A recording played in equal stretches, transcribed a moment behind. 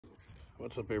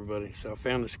What's up, everybody? So I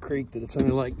found this creek that it's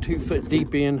only like 2 foot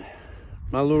deep in.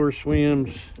 My lure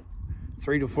swims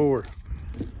 3 to 4. So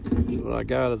what I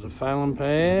got is a fouling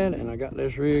pad, and I got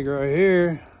this rig right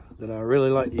here that I really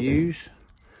like to use.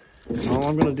 All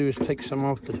I'm gonna do is take some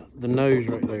off the nose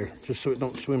right there, just so it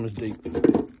don't swim as deep.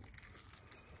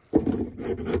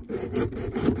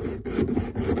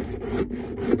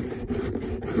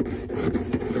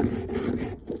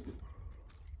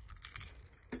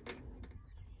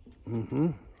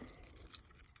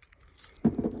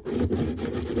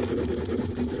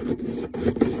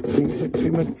 Didn't put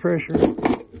too much pressure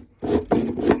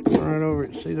right over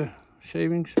it. See the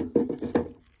shavings? Stay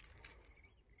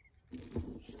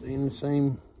in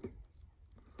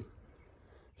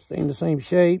the same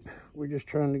shape. We're just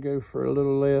trying to go for a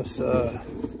little less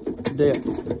depth.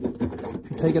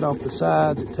 If you take it off the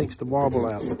sides, it takes the wobble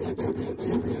out. I'm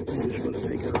just going to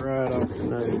take it right off the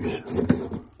nose.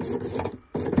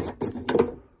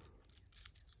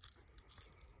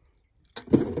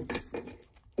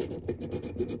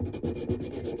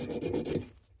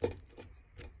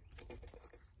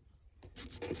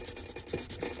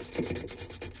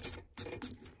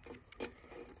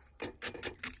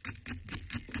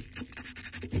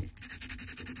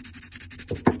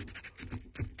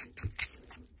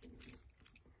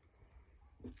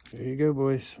 There you go,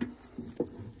 boys.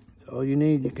 That's all you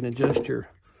need. You can adjust your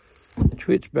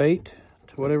twitch bait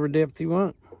to whatever depth you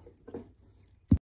want.